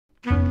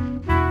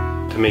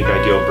to make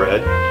ideal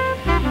bread.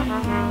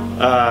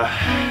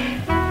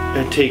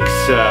 It takes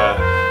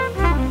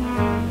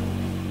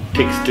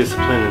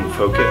discipline and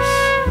focus.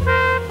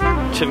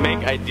 To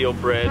make ideal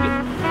bread,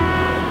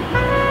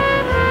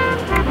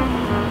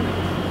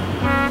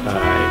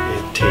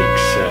 it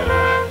takes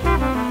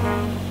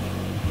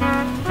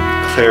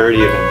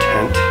clarity of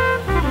intent.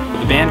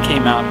 The band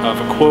came out of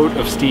a quote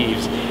of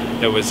Steve's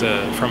that was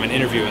from an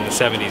interview in the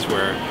 70s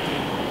where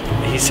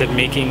he said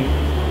making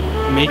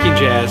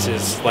jazz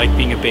is like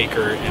being a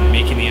baker and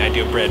making the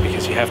ideal bread,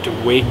 because you have to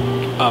wake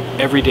up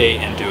every day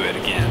and do it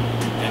again,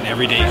 and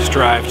every day you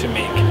strive to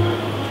make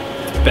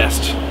the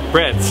best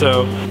bread.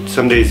 So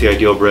some days the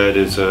ideal bread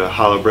is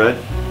hollow bread,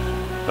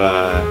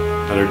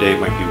 another day it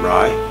might be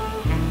rye,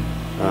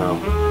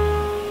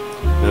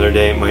 another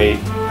day it might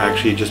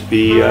actually just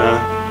be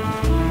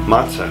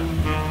matzah.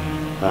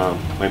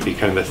 Might be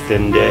kind of a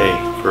thin day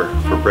for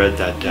bread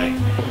that day.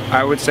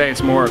 I would say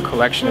it's more a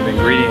collection of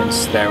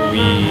ingredients that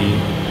we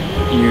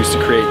use to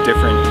create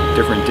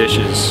different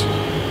dishes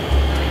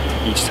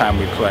each time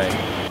we play.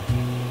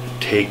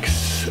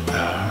 Takes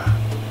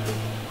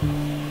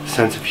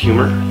sense of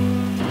humor.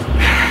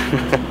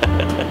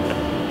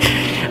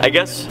 I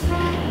guess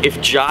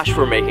if Josh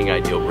were making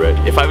ideal bread,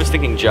 if I was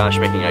thinking Josh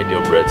making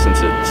ideal bread,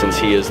 since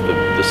he is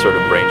the sort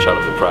of brainchild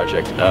of the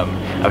project,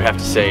 I would have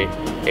to say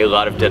a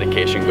lot of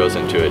dedication goes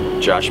into it.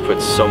 Josh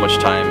puts so much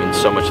time and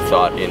so much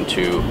thought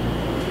into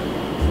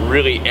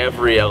really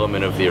every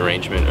element of the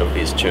arrangement of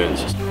these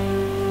tunes.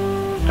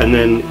 And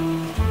then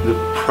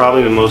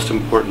probably the most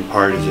important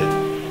part is that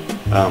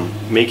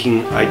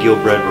making ideal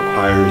bread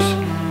requires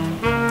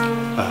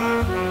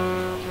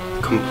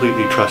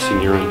completely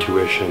trusting your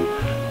intuition,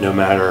 no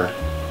matter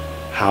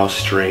how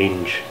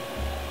strange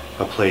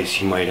a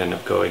place you might end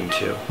up going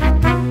to.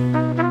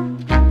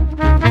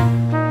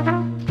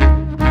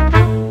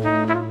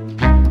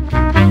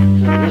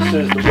 This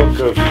is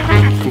the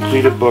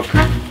completed book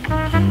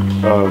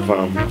of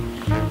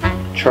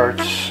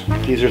charts.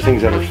 These are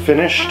things that are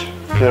finished,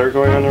 that are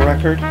going on the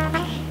record.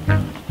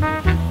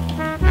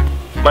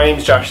 My name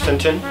is Josh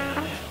Sinton.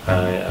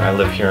 I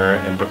live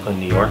here in Brooklyn,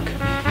 New York.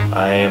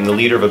 I am the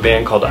leader of a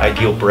band called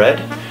Ideal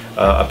Bread,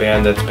 a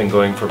band that's been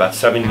going for about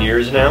 7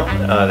 years now,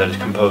 that is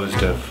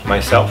composed of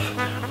myself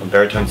on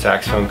baritone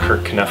saxophone,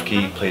 Kirk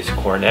Knuffke plays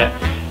cornet,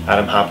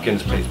 Adam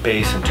Hopkins plays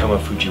bass, and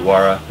Tomas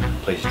Fujiwara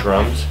plays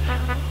drums.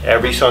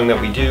 Every song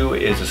that we do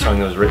is a song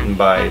that was written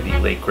by the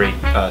late great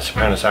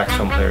soprano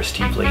saxophone player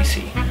Steve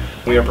Lacy.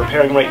 We are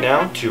preparing right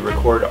now to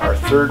record our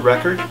third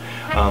record,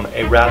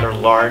 a rather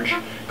large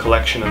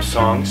collection of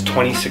songs,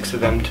 26 of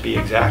them to be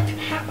exact.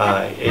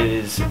 It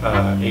is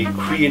a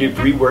creative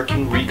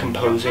reworking,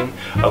 recomposing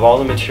of all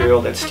the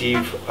material that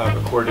Steve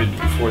recorded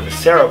for the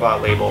Sarava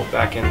label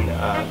back in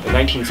the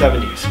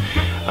 1970s.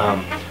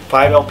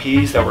 5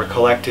 LPs that were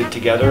collected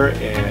together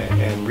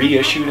and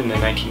reissued in the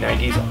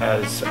 1990s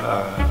as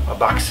a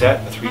box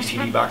set, a 3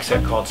 CD box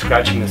set called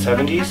Scratching the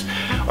 70s.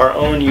 Our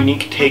own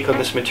unique take on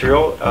this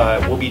material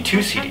will be 2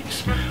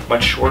 CDs,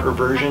 much shorter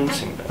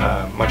versions and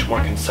much more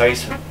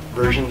concise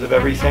versions of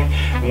everything.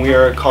 And we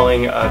are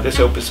calling this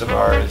opus of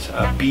ours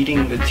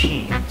Beating the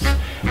Teens.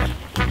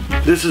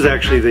 This is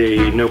actually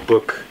the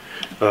notebook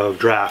of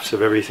drafts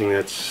of everything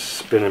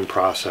that's been in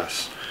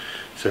process.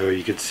 So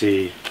you could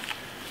see,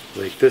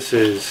 like, this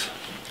is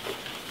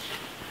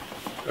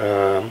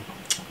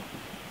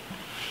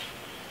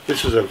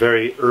this was a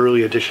very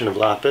early edition of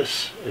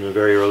Lapis and a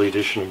very early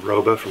edition of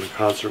Roba from a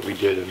concert we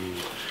did in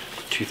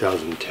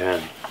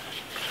 2010.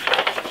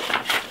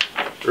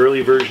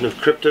 Early version of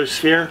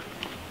Cryptosphere.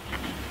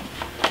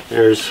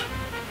 There's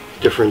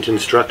different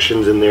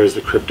instructions, and there's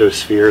the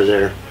Cryptosphere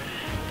there.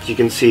 As you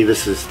can see,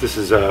 this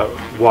is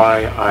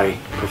why I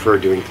prefer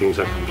doing things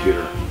on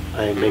computer.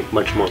 I make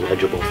much more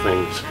legible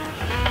things.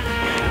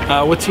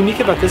 What's unique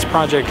about this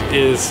project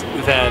is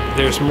that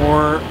there's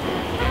more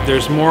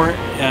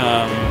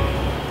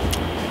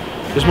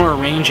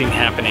arranging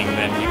happening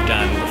than we've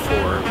done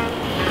before.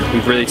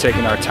 We've really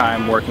taken our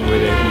time working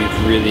with it.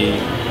 We've really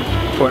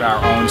put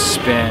our own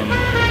spin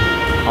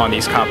on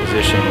these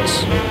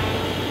compositions.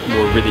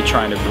 We're really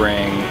trying to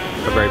bring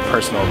a very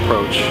personal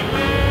approach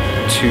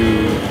to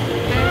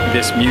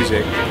this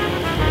music,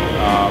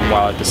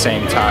 while at the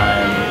same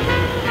time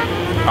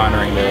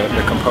honoring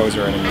the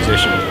composer and the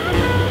musician.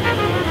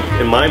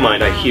 In my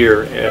mind, I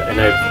hear, and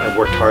I've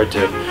worked hard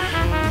to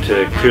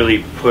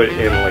clearly put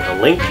in like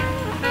a link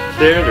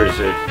there. There's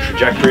a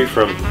trajectory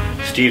from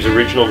Steve's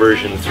original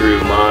version through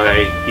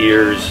my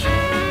ears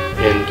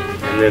and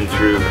then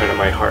through kind of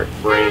my heart,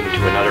 brain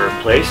to another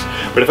place.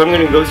 But if I'm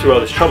going to go through all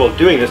this trouble of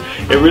doing this,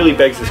 it really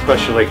begs this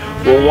question, like,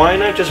 well, why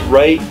not just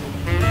write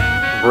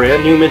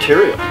brand new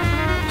material?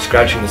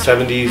 Scratching the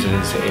 70s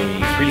is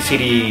a 3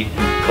 CD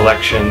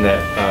collection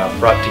that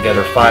brought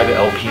together 5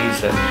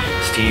 LPs that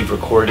Steve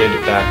recorded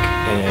back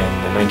in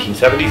the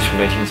 1970s, from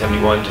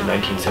 1971 to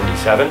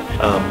 1977.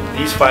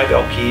 These 5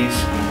 LPs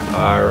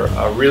are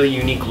a really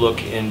unique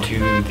look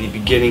into the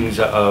beginnings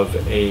of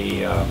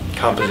a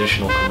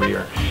compositional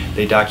career.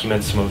 They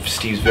document some of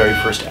Steve's very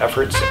first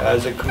efforts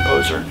as a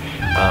composer,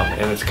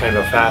 and it's kind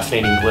of a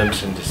fascinating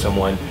glimpse into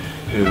someone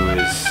who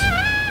is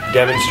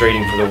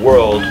demonstrating for the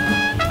world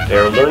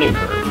their learning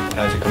curve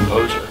as a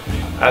composer.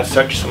 As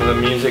such, some of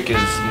the music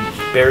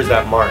bears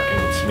that mark,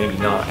 and it's maybe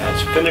not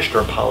as finished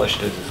or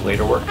polished as his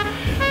later work,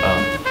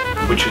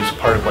 which is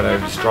part of what I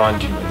was drawn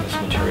to in this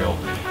material.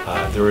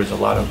 There is a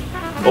lot of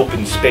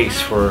open space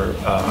for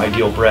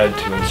Ideal Bread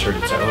to insert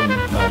its own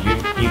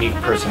unique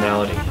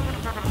personality.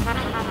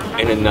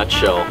 In a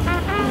nutshell,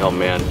 oh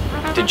man,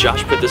 did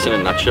Josh put this in a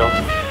nutshell?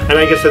 And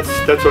I guess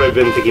that's what I've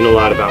been thinking a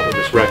lot about with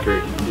this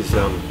record, is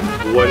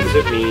what does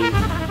it mean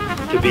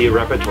to be a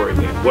repertory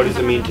band? What does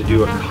it mean to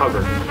do a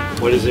cover?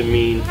 What does it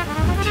mean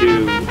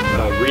to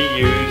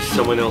reuse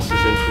someone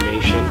else's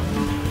information?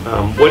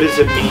 What does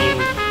it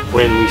mean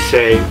when we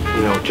say,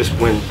 you know, just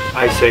when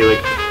I say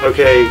like,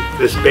 okay,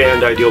 this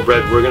band Ideal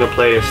Bread, we're gonna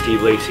play a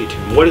Steve Lacy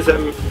tune. What does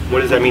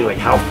that mean? Like,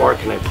 how far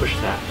can I push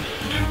that?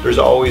 There's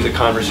always a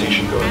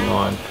conversation going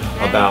on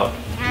about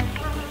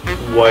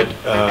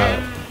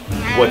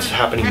what's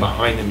happening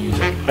behind the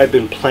music. I've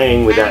been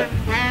playing with that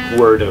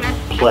word of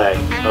play,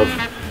 of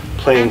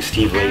playing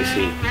Steve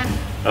Lacy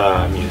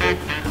music.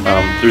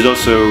 There's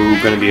also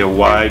going to be a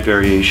wide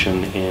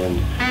variation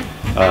in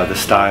the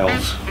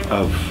styles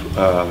of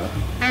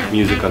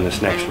music on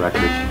this next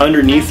record.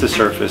 Underneath the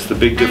surface, the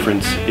big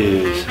difference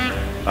is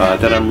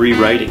that I'm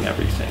rewriting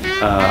everything.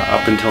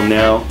 Up until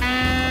now,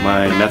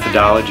 my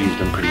methodology has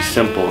been pretty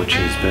simple, which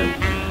has been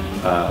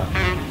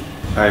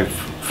I've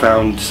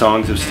found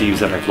songs of Steve's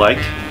that I've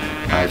liked,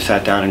 I've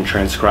sat down and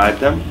transcribed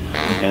them,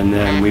 and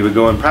then we would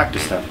go and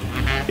practice them.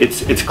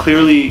 It's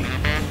clearly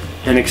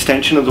an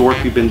extension of the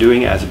work we've been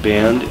doing as a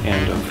band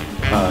and of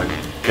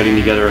getting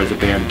together as a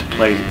band to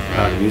play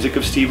the music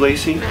of Steve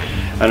Lacy,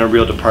 and a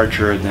real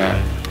departure in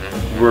that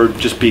we're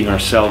just being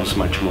ourselves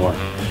much more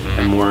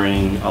and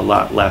worrying a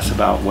lot less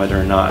about whether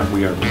or not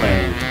we are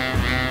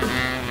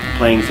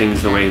playing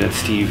things the way that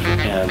Steve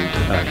and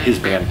his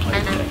band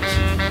played things.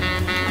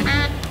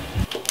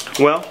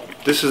 Well,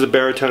 this is a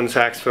baritone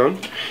saxophone.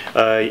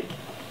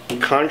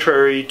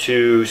 Contrary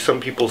to some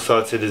people's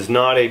thoughts, it is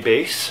not a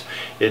bass.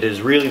 It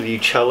is really the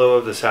cello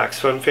of the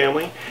saxophone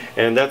family,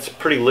 and that's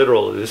pretty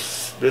literal.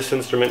 This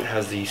instrument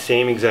has the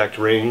same exact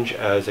range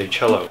as a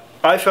cello.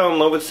 I fell in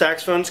love with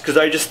saxophones because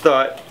I just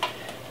thought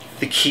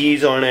the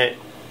keys on it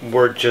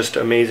were just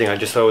amazing. I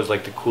just thought it was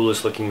like the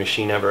coolest looking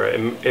machine ever.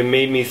 It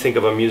made me think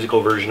of a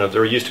musical version of,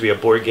 there used to be a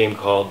board game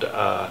called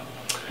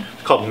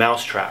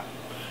Mousetrap.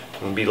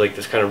 It would be like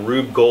this kind of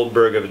Rube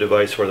Goldberg of a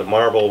device where the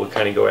marble would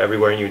kind of go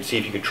everywhere and you would see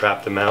if you could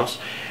trap the mouse.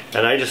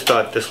 And I just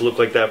thought this looked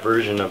like that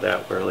version of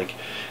that, where like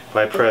if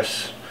I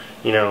press,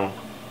 you know,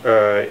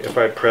 if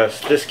I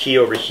press this key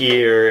over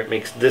here, it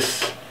makes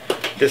this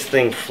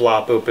thing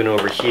flop open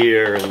over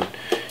here, and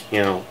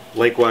you know,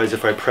 likewise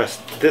if I press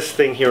this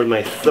thing here with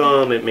my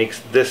thumb, it makes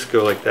this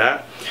go like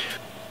that.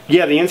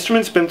 Yeah, the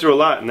instrument's been through a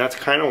lot, and that's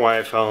kind of why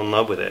I fell in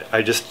love with it.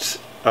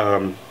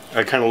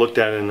 I kind of looked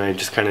at it and I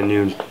just kind of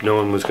knew no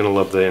one was going to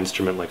love the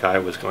instrument like I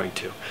was going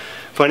to.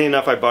 Funny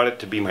enough, I bought it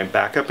to be my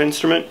backup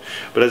instrument,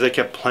 but as I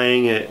kept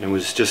playing it, and it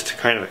was just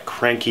kind of a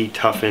cranky,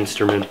 tough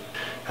instrument,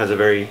 has a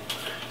very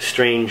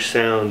strange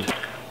sound.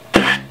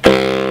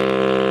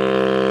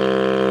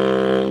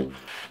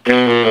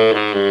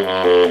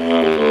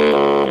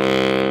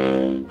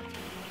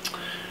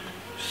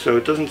 So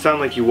it doesn't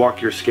sound like you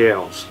walk your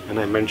scales, and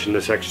I mentioned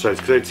this exercise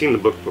because I'd seen the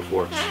book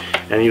before,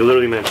 and he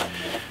literally meant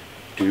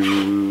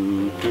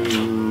do do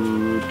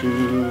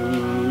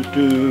do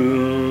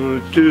do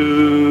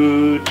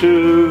do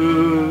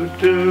do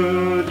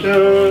do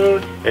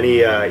do, and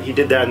he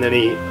did that, and then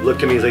he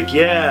looked at me. He's like,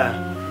 yeah,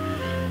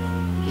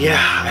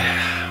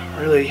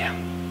 I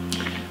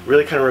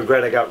really kind of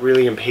regret. I got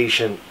really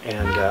impatient,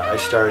 and I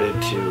started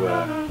to.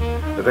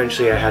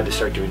 Eventually, I had to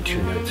start doing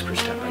 2 notes per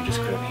step. I just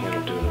couldn't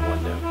handle doing the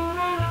 1 note.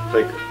 It's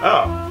like,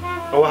 oh,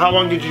 well, how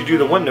long did you do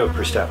the 1 note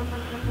per step?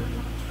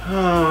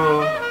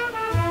 Oh.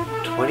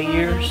 20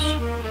 years?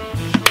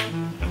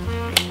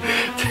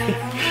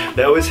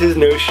 That was his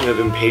notion of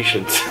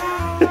impatience.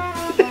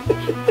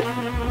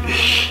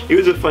 He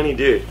was a funny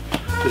dude.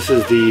 This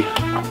is the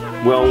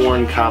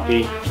well-worn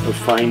copy of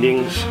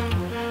Findings.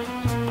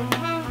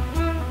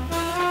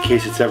 In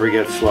case it ever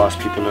gets lost,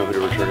 people know who to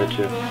return it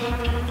to.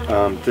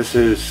 This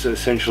is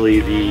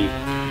essentially the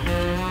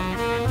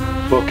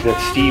book that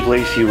Steve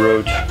Lacy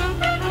wrote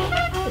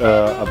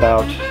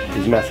about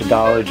his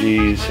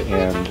methodologies,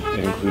 and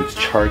it includes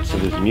charts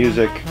of his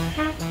music,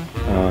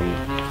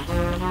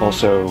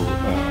 also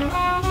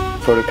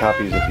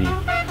photocopies of the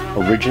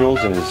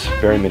originals in his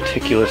very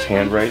meticulous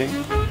handwriting.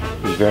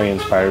 He was very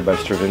inspired by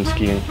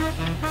Stravinsky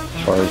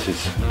as far as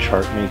his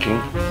chart making.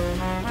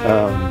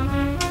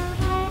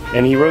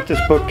 And he wrote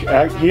this book,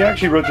 he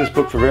actually wrote this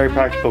book for very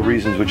practical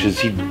reasons, which is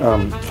he,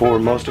 for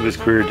most of his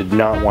career, did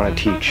not want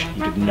to teach.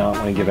 He did not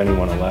want to give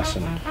anyone a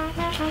lesson.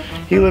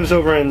 He lives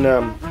over in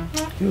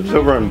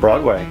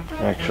Broadway,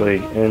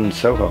 actually, in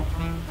Soho.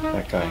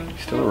 that guy.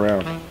 He's still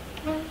around.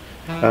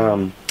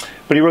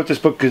 But he wrote this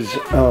book because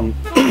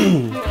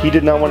he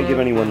did not want to give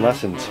anyone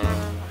lessons.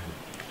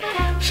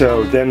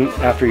 So then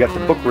after he got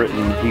the book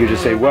written, he could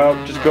just say, well,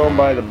 just go and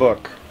buy the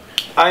book.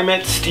 I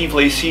met Steve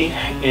Lacy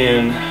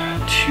in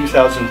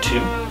 2002.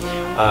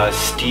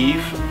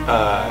 Steve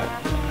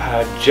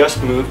had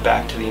just moved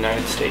back to the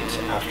United States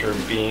after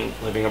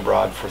living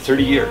abroad for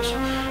 30 years,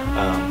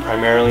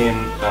 primarily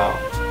in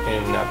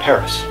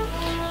Paris.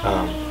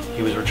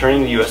 He was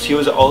returning to the U.S. He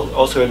was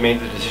also had made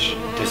the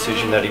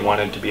decision that he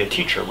wanted to be a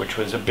teacher, which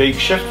was a big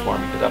shift for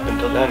him because up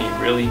until then he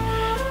really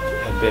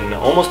had been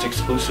almost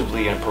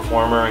exclusively a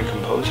performer and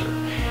composer.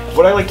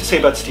 What I like to say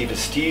about Steve is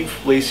Steve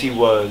Lacy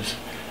was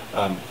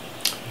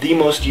the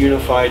most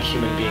unified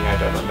human being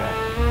I've ever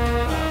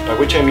met. By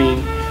which I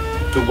mean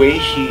the way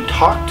he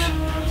talked,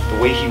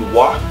 the way he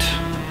walked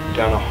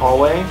down a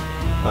hallway,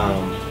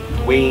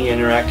 the way he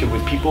interacted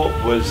with people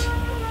was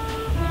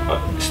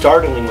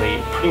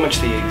startlingly pretty much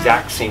the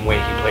exact same way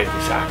he played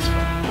the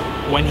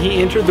saxophone. When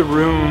he entered the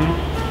room,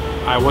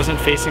 I wasn't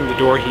facing the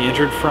door he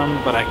entered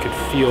from, but I could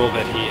feel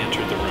that he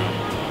entered the room.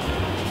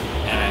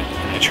 And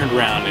I turned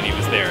around and he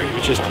was there.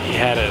 He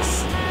had a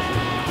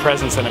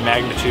presence and a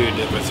magnitude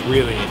that was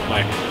really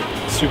like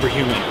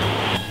superhuman.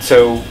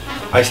 So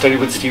I studied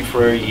with Steve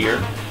for a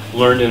year,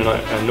 learned an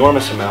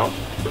enormous amount.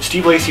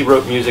 Steve Lacy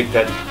wrote music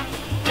that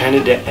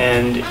tended to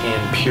end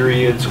in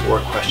periods or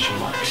question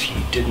marks.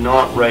 He did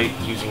not write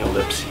using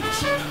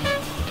ellipses.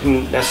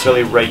 Didn't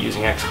necessarily write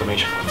using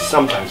exclamation points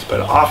sometimes,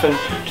 but often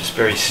just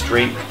very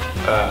straight,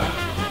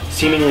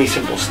 seemingly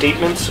simple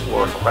statements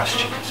or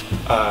questions.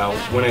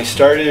 When I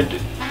started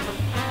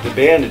the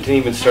band, it didn't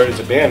even start as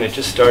a band, it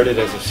just started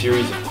as a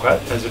series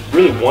of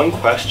really one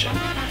question,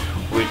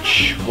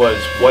 which was,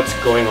 what's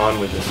going on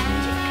with this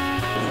music?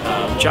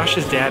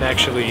 Josh's dad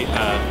actually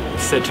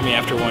said to me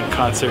after one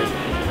concert,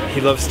 he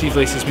loves Steve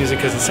Lacy's music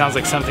because it sounds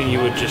like something you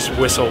would just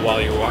whistle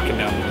while you're walking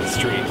down the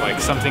street, like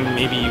something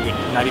maybe you would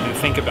not even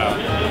think about,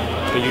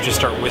 but you just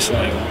start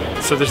whistling.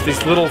 So there's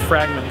these little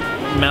fragment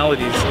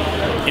melodies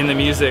in the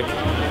music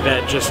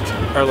that just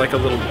are like a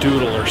little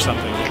doodle or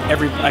something.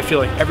 I feel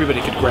like everybody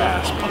could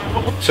grasp.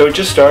 So it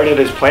just started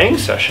as playing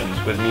sessions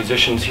with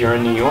musicians here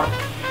in New York.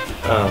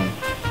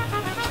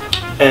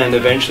 And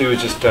eventually it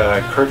was just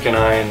Kirk and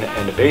I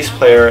and a bass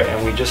player,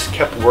 and we just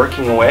kept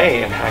working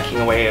away and hacking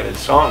away at his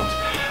songs.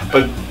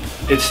 But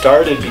it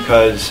started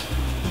because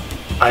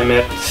I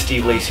met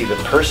Steve Lacy, the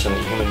person,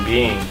 the human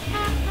being,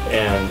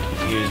 and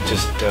he was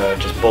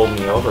just bowled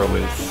me over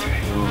with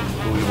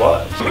who he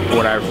was.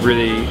 What I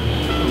really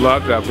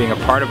loved about being a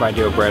part of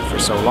Ideal Bread for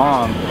so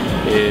long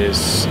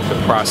is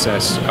the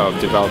process of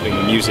developing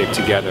the music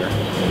together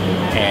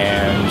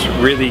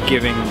and really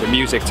giving the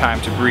music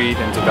time to breathe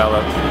and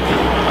develop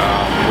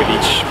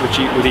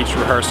with each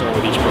rehearsal,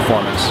 with each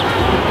performance.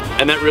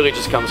 And that really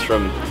just comes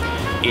from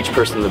each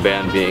person in the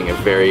band being a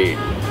very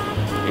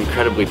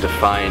incredibly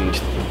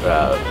defined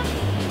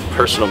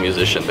personal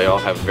musician. They all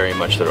have very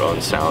much their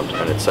own sound,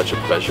 and it's such a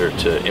pleasure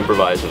to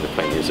improvise and to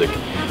play music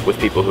with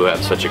people who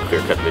have such a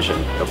clear-cut vision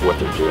of what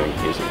they're doing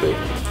musically.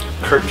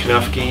 Kirk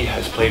Knuffke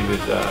has played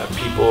with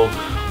people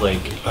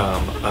like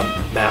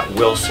Matt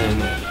Wilson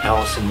and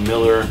Allison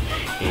Miller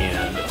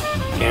and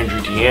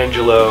Andrew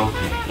D'Angelo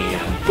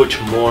and Butch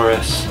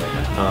Morris.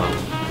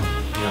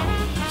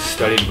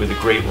 Studied with the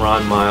great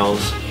Ron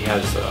Miles. He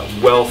has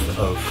a wealth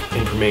of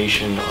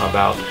information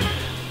about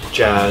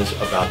jazz,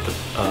 about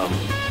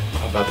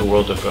the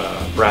world of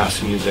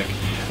brass music.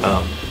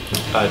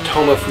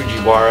 Tomas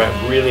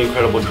Fujiwara, really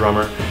incredible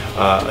drummer,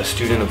 a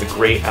student of the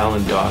great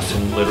Alan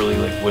Dawson. Literally,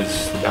 that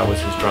was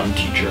his drum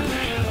teacher.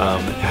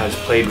 Has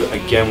played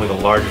again with a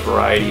large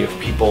variety of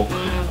people.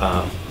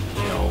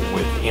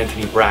 With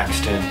Anthony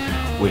Braxton,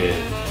 with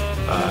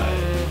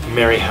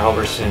Mary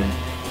Halverson.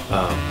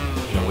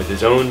 With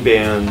his own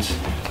bands,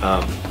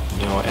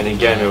 and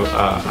again,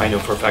 I know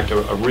for a fact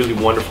a really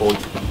wonderful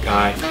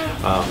guy,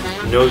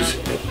 knows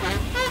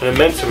an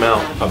immense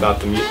amount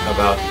about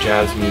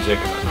jazz music,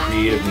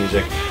 creative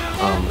music,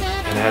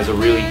 and has a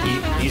really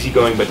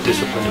easygoing but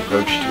disciplined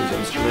approach to his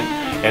instrument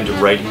and to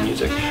writing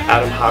music.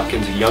 Adam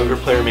Hopkins, a younger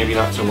player, maybe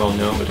not so well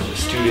known, but is a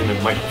student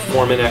of Michael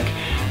Formanek,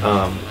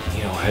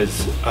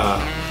 has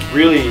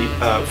really,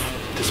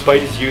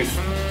 despite his youth,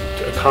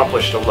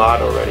 accomplished a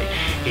lot already.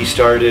 He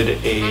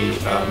started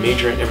a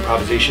major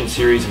improvisation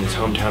series in his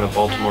hometown of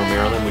Baltimore,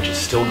 Maryland, which is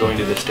still going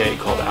to this day,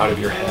 called Out of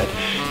Your Head.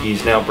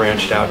 He's now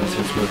branched out, and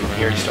since moving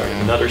here, he started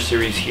another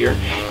series here.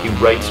 He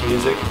writes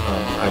music.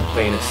 I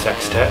play in a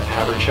sextet,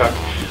 Haverchuck.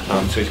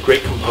 So he's a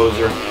great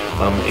composer,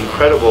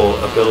 incredible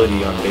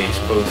ability on bass,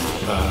 both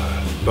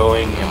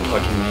bowing and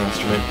plucking the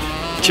instrument.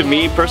 To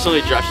me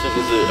personally, Josh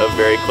Sinton is a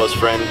very close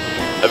friend,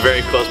 a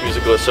very close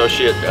musical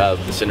associate.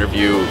 This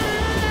interview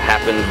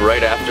happened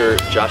right after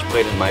Josh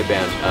played in my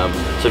band.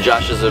 So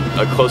Josh is a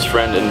close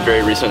friend, and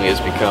very recently has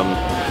become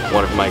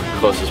one of my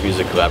closest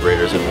music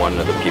collaborators and one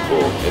of the people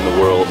in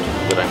the world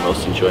that I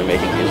most enjoy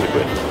making music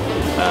with.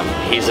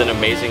 He's an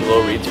amazing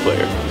low reeds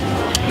player.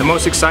 The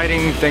most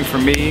exciting thing for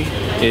me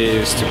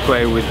is to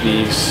play with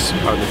these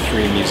other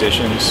three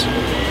musicians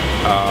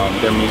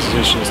They're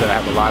musicians that I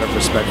have a lot of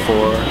respect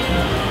for,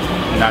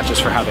 not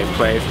just for how they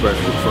play, but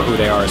for who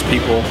they are as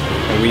people.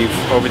 And we've,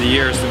 over the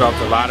years, developed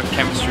a lot of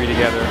chemistry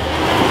together.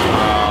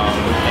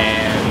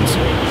 And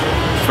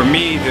for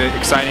me, the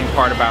exciting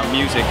part about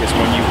music is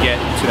when you get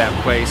to that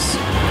place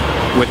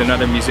with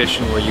another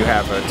musician where you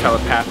have a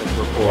telepathic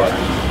rapport.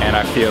 And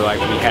I feel like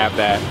we have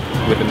that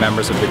with the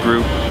members of the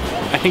group.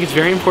 I think it's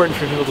very important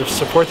for people to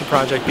support the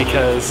project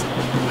because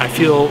I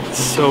feel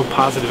so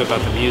positive about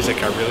the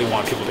music. I really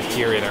want people to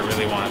hear it. I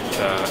really want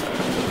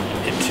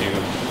it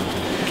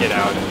to get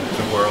out in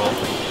the world.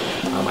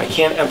 I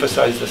can't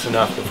emphasize this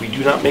enough. If we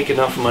do not make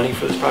enough money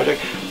for this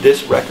project,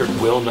 this record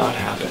will not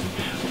happen.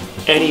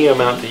 Any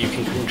amount that you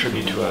can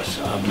contribute to us,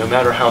 no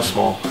matter how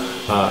small,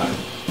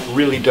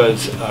 really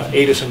does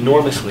aid us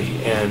enormously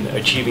in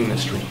achieving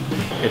this dream.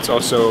 It's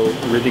also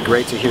really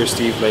great to hear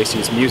Steve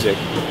Lacy's music.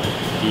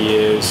 He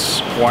is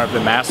one of the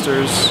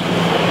masters,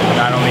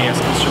 not only as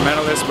an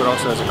instrumentalist, but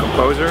also as a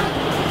composer,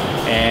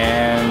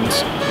 and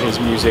his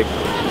music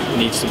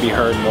needs to be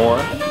heard more.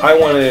 I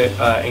want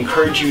to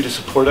encourage you to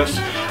support us,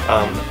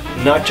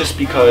 not just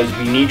because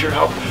we need your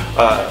help,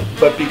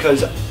 but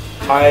because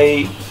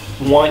I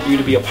want you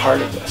to be a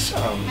part of this.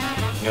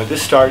 You know,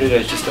 this started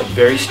as just a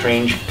very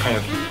strange kind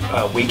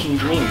of waking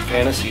dream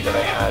fantasy that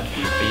I had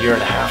a year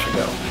and a half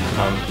ago.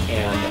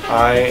 And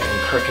I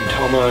and Kirk and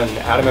Tomas and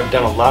Adam have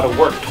done a lot of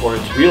work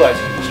towards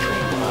realizing this dream,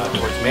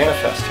 towards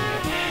manifesting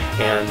it.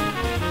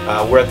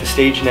 And we're at the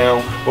stage now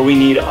where we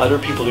need other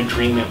people to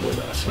dream it with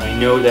us. And I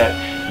know that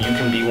you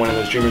can be one of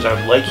those dreamers. I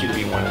would like you to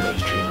be one of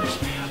those dreamers.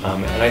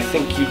 And I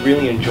think you'd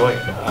really enjoy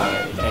it.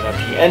 And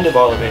at the end of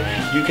all of it,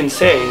 you can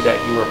say that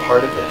you were a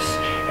part of this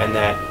and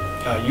that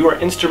you are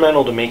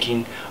instrumental to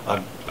making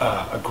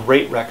a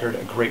great record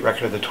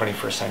of the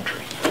 21st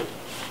century.